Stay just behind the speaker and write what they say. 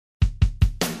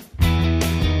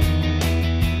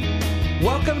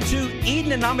Welcome to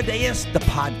Eden and Amadeus, the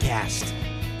podcast.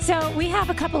 So we have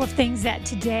a couple of things that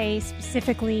today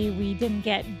specifically we didn't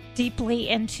get deeply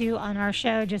into on our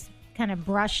show, just kind of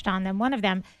brushed on them. One of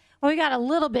them, well, we got a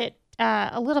little bit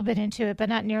into it, but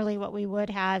not nearly what we would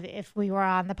have if we were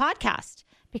on the podcast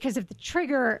because of the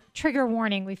trigger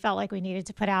warning we felt like we needed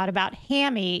to put out about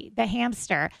Hamme, the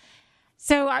hamster.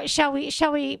 So shall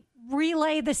we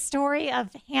relay the story of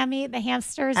Hamme, the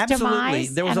hamster's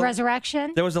demise and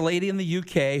resurrection? There was a lady in the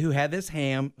UK who had this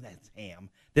hamster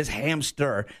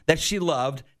that she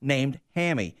loved named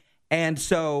Hamme. And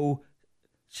so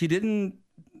she didn't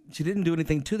do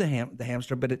anything to the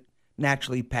hamster, but it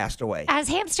naturally passed away. As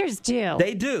hamsters do.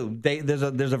 They do. There's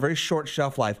a very short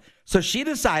shelf life. So she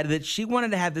decided that she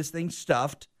wanted to have this thing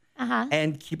stuffed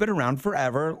and keep it around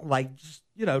forever, like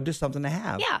just something to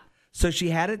have. Yeah. So she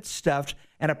had it stuffed,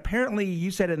 and apparently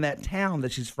you said in that town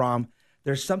that she's from,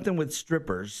 there's something with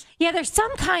strippers. Yeah, there's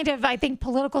some kind of, I think,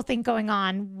 political thing going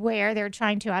on where they're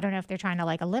trying to, I don't know if they're trying to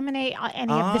like eliminate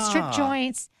any of the strip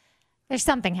joints. There's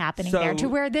something happening there to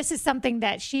where this is something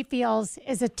that she feels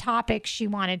is a topic she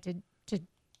wanted to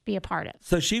be a part of.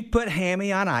 So she put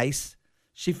Hamme on ice.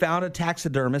 She found a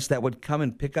taxidermist that would come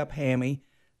and pick up Hamme,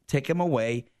 take him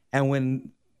away, and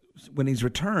when he's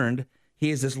returned, he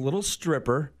is this little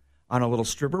stripper on a little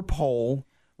stripper pole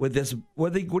with this,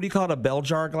 what do you call it, a bell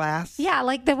jar glass? Yeah,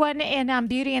 like the one in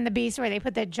Beauty and the Beast where they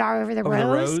put the jar over the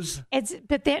rose.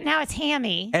 Now it's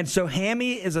Hamme. And so Hamme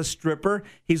is a stripper.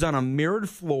 He's on a mirrored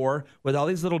floor with all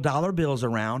these little dollar bills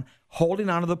around, holding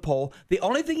onto the pole. The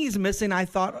only thing he's missing, I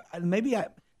thought, did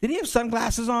he have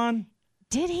sunglasses on?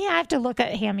 Did he? I have to look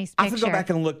at Hamme's picture. I have to go back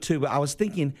and look too, but I was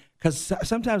thinking, because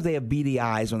sometimes they have beady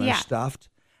eyes when they're stuffed.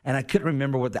 And I couldn't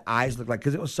remember what the eyes looked like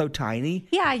because it was so tiny.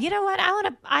 Yeah, you know what?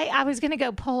 I was gonna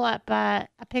go pull up a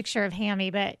picture of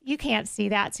Hamme, but you can't see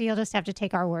that, so you'll just have to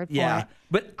take our word for it. Yeah,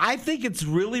 but I think it's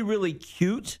really, really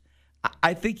cute.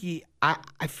 I think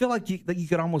I feel like you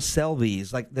could almost sell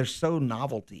these. Like they're so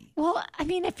novelty. Well, I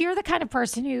mean, if you're the kind of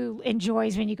person who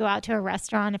enjoys when you go out to a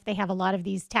restaurant, if they have a lot of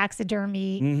these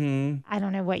taxidermy, I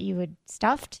don't know what you would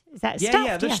stuffed. Is that stuffed?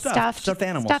 Yeah, they're stuffed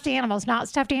animals. Stuffed animals, not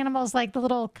stuffed animals like the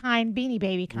little kind Beanie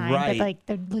Baby kind, right? But like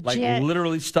the legit, like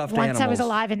literally stuffed animals. Once I was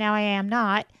alive and now I am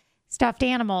not stuffed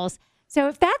animals. So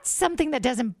if that's something that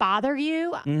doesn't bother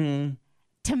you,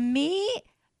 to me,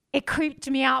 it creeped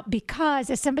me out because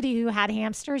as somebody who had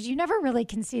hamsters, you never really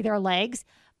can see their legs,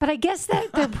 but I guess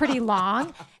that they're pretty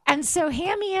long. And so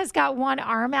Hamme has got one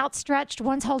arm outstretched,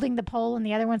 one's holding the pole and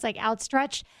the other one's like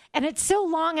outstretched. And it's so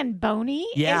long and bony.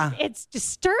 Yeah. It's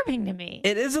disturbing to me.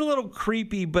 It is a little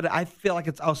creepy, but I feel like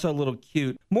it's also a little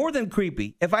cute. More than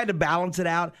creepy. If I had to balance it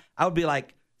out, I would be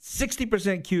like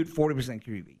 60% cute, 40%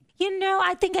 creepy. You know,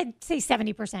 I think I'd say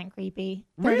 70% creepy.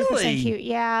 30% Really? cute,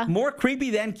 yeah. More creepy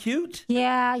than cute?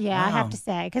 Yeah, wow. I have to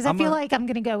say. Because I feel like I'm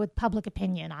going to go with public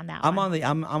opinion on that one.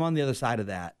 I'm on the other side of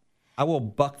that. I will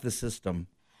buck the system.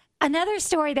 Another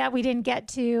story that we didn't get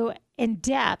to in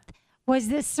depth was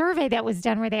this survey that was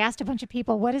done where they asked a bunch of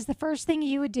people, what is the first thing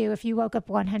you would do if you woke up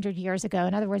 100 years ago?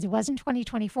 In other words, it wasn't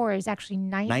 2024. It was actually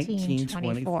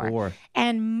 1924.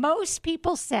 And most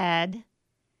people said,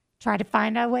 try to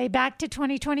find our way back to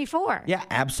 2024. Yeah,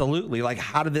 absolutely. Like,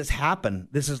 how did this happen?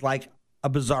 This is like a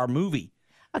bizarre movie.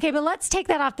 Okay, but let's take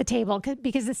that off the table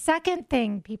because the second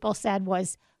thing people said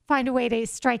was find a way to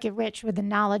strike it rich with the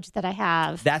knowledge that I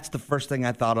have. That's the first thing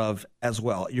I thought of as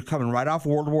well. You're coming right off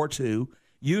World War II.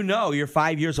 You know you're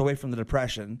 5 years away from the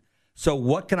Depression. So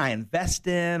what can I invest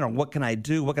in or what can I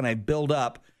do? What can I build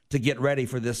up to get ready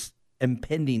for this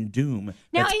impending doom?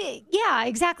 Now, yeah,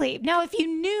 exactly. Now, if you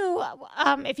knew,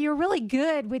 if you were really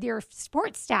good with your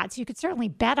sports stats, you could certainly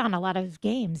bet on a lot of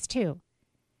games too.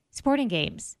 Sporting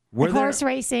games, like horse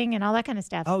racing and all that kind of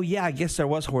stuff. Oh, yeah, I guess there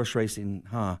was horse racing,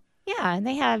 huh? Yeah, and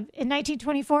they have, in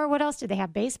 1924, what else did they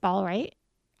have? Baseball, right?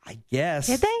 I guess.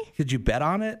 Did they? Could you bet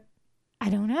on it? I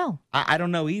don't know. I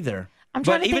don't know either. I'm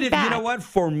trying to think back. You know what,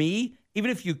 for me, even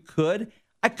if you could,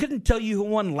 I couldn't tell you who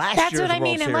won last year's World Series. That's what I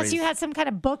mean, unless you had some kind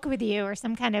of book with you or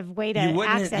some kind of way to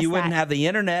access that. You wouldn't have the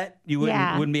internet. You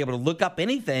wouldn't be able to look up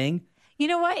anything. You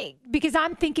know what? Because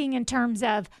I'm thinking in terms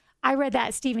of, I read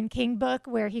that Stephen King book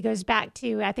where he goes back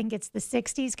to, I think it's the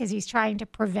 60s, because he's trying to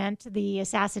prevent the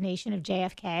assassination of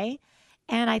JFK.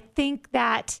 And I think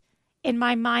that in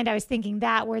my mind, I was thinking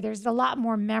that where there's a lot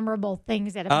more memorable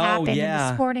things that have happened in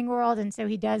the sporting world. And so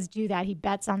he does do that. He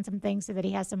bets on some things so that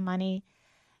he has some money.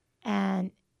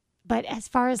 But as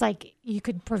far as like you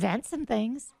could prevent some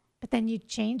things, but then you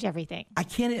change everything. I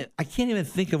can't even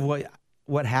think of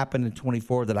what happened in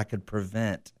 24 that I could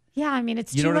prevent. Yeah, I mean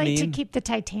it's too late to keep the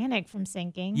Titanic from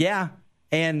sinking. Yeah,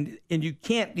 and you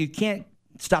can't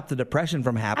stop the depression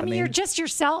from I happening. mean, you're just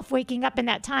yourself waking up in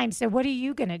that time. So what are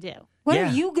you going to do? What Yeah.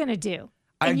 are you going to do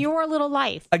in your little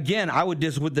life? Again, I would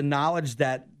just, with the knowledge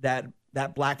that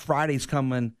Black Friday's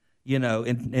coming, in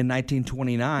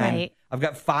 1929, Right. I've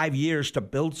got 5 years to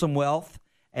build some wealth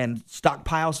and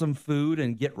stockpile some food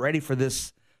and get ready for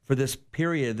this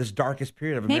period, this darkest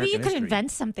period of American Maybe you could history.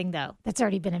 invent something, though, that's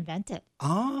already been invented.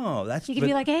 Oh, that's... You could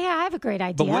be like, hey, I have a great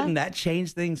idea. But wouldn't that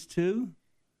change things too?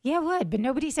 Yeah, it would. But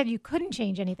nobody said you couldn't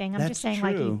change anything. I'm That's just saying,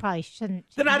 like, true. you probably shouldn't.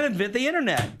 Then I'd invent the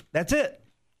internet. That's it.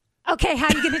 Okay, how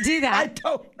are you going to do I that?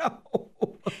 don't know.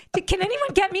 Can anyone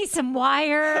get me some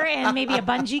wire and maybe a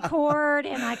bungee cord?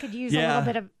 And I could use a Yeah.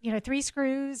 little bit of, 3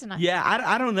 screws. And Yeah,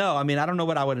 I don't know. I mean, I don't know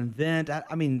what I would invent.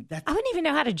 I mean, that's... I wouldn't even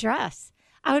know how to dress.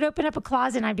 I would open up a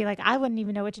closet and I'd be like, I wouldn't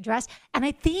even know what to dress. And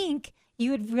I think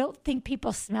you would think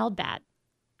people smelled bad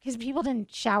because people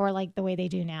didn't shower like the way they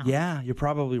do now. Yeah, you're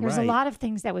probably There's right. a lot of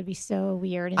things that would be so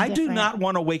weird and I do different. not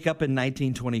want to wake up in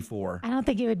 1924. I don't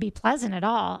think it would be pleasant at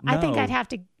all. I think No. I'd have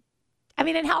to. I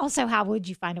mean, and also, how would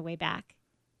you find a way back?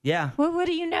 Yeah. What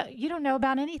do you know? You don't know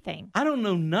about anything. I don't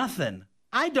know nothing.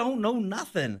 I don't know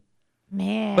nothing.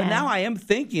 Man. But now I am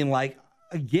thinking, like,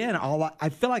 again, I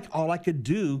feel like all I could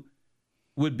do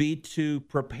would be to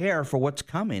prepare for what's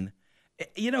coming.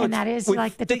 And that is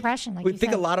like the depression, like we you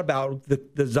think said. a lot about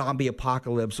the zombie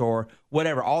apocalypse or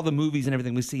whatever. All the movies and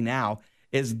everything we see now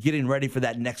is getting ready for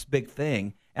that next big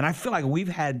thing. And I feel like we've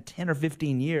had 10 or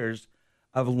 15 years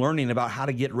of learning about how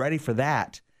to get ready for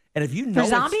that. And if you know For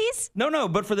zombies? No,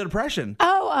 but for the depression.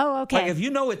 Oh, okay. Like if you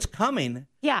know it's coming,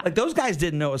 Yeah. Like those guys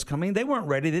didn't know it was coming. They weren't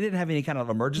ready. They didn't have any kind of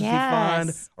emergency Yes.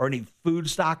 fund or any food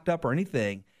stocked up or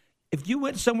anything. If you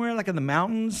went somewhere like in the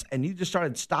mountains and you just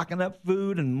started stocking up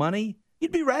food and money,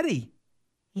 you'd be ready.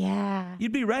 Yeah.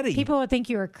 You'd be ready. People would think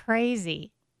you were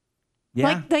crazy.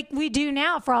 yeah. Like we do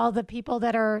now for all the people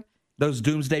that are Those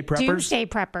doomsday preppers. doomsday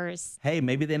preppers. Hey,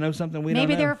 maybe they know something we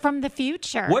Maybe don't know. they're from the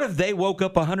future. What if they woke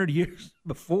up 100 years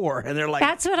before and they're like,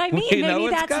 That's what I mean. "We know Maybe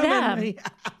it's that's coming." them.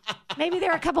 Maybe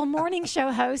there are a couple morning show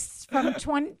hosts from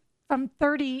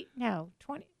 30,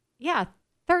 20. Yeah,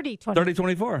 30, 20. 30,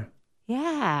 24.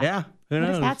 Yeah. Yeah. Who What if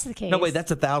knows? that's the case? No, wait,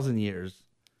 that's 1,000 years.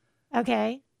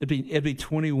 Okay. It'd be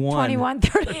 21. 21,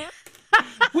 30.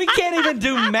 We can't even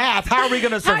do math. How are we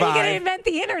going to How survive? are you going to invent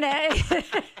the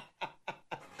internet?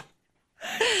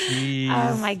 Jeez.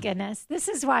 Oh, my goodness. This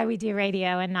is why we do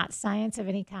radio and not science of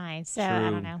any kind. So I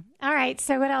True. don't know. All right.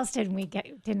 So what else didn't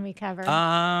we cover?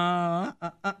 I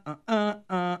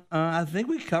think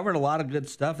we covered a lot of good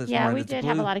stuff this yeah, morning. we did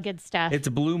have a lot of good stuff. It's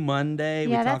Blue Monday.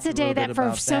 We Yeah, that's talked a a day little that bit for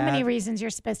about so many that. reasons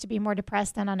you're supposed to be more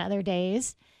depressed than on other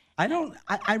days. I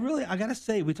got to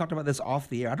say, we talked about this off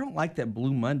the air. I don't like that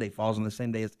Blue Monday falls on the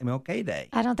same day as MLK Day.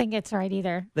 I don't think it's right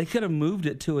either. They could have moved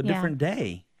it to a Yeah. different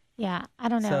day. Yeah, I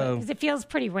don't know So- because it feels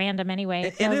pretty random anyway.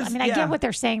 It So, is, I mean, I yeah. get what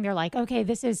they're saying. They're like, okay,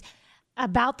 this is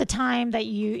about the time that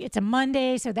it's a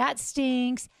Monday, so that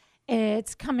stinks.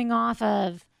 It's coming off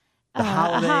of The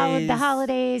holidays. the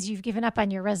holidays. You've given up on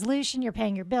your resolution. You're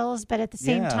paying your bills, but at the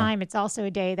same Yeah. time, it's also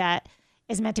a day that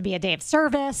is meant to be a day of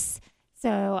service.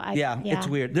 So It's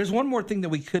weird. There's one more thing that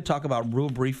we could talk about real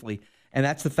briefly, and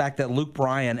that's the fact that Luke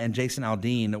Bryan and Jason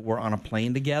Aldean were on a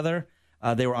plane together.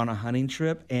 They were on a hunting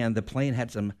trip, and the plane had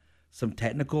some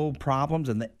technical problems.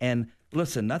 And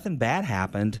listen, nothing bad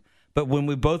happened. But when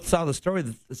we both saw the story,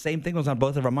 the same thing was on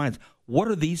both of our minds. What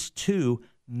are these two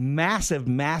massive,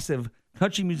 massive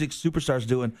country music superstars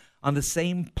doing on the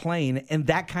same plane in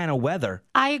that kind of weather?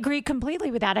 I agree completely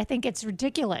with that. I think it's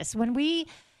ridiculous.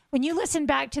 When you listen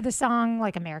back to the song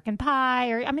like American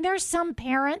Pie, there's some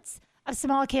parents of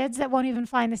small kids that won't even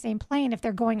fly in the same plane if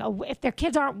their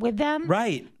kids aren't with them.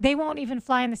 Right. They won't even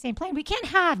fly in the same plane. We can't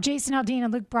have Jason Aldean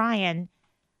and Luke Bryan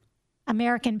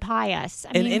American Pie us.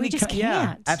 We just can't.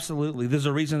 Yeah, absolutely. There's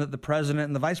a reason that the president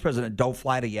and the vice president don't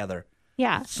fly together.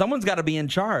 Yeah. Someone's got to be in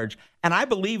charge. And I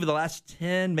believe in the last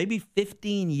 10, maybe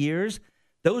 15 years,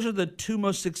 those are the two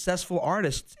most successful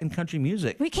artists in country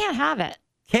music. We can't have it.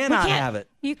 Cannot have it.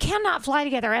 You cannot fly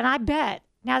together. And I bet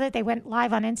now that they went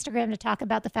live on Instagram to talk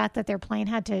about the fact that their plane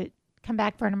had to come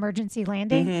back for an emergency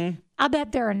landing, Mm-hmm. I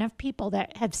bet there are enough people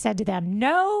that have said to them,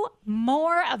 no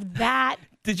more of that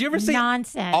Did you ever see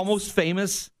nonsense. Almost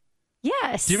Famous?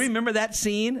 Yes. Do you remember that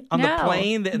scene on the No,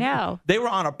 plane? no. They were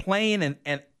on a plane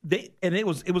and it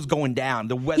was going down.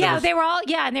 The weather Yeah, was, they were all,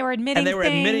 and they were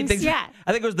admitting things. Yeah.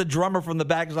 I think it was the drummer from the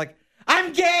back was like,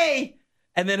 "I'm gay."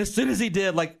 And then as soon as he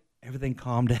did, like, everything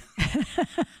calmed down.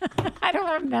 I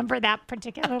don't remember that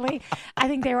particularly. I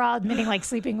think they were all admitting like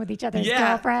sleeping with each other's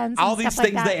girlfriends. All and these stuff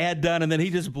things like that. they had done, and then he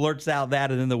just blurts out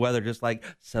that, and then the weather just like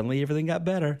suddenly everything got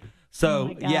better. So,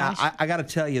 Oh my yeah, gosh. I got to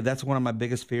tell you, that's one of my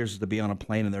biggest fears is to be on a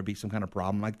plane and there be some kind of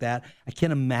problem like that. I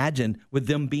can't imagine with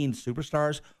them being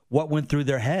superstars what went through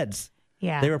their heads.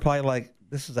 Yeah. They were probably like,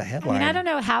 this is a headline. I don't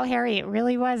know how hairy it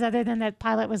really was, other than that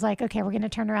pilot was like, okay, we're going to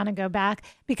turn around and go back,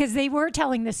 because they were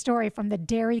telling the story from the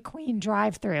Dairy Queen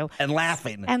drive-thru And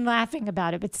laughing. and laughing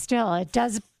about it. But still, it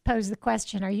does pose the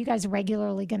question, are you guys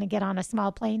regularly going to get on a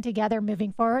small plane together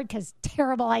moving forward? Because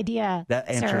terrible idea. That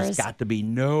answer has sirs. got to be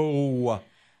no. All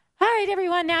right,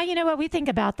 everyone. Now you know what we think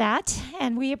about that.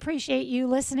 And we appreciate you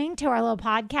listening to our little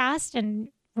podcast. And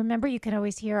remember, you can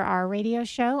always hear our radio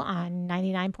show on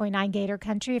 99.9 Gator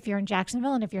Country if you're in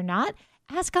Jacksonville. And if you're not,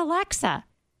 ask Alexa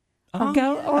or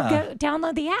go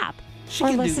download the app She or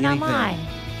can do listen anything. online.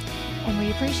 And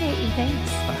we appreciate you.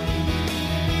 Thanks. Bye.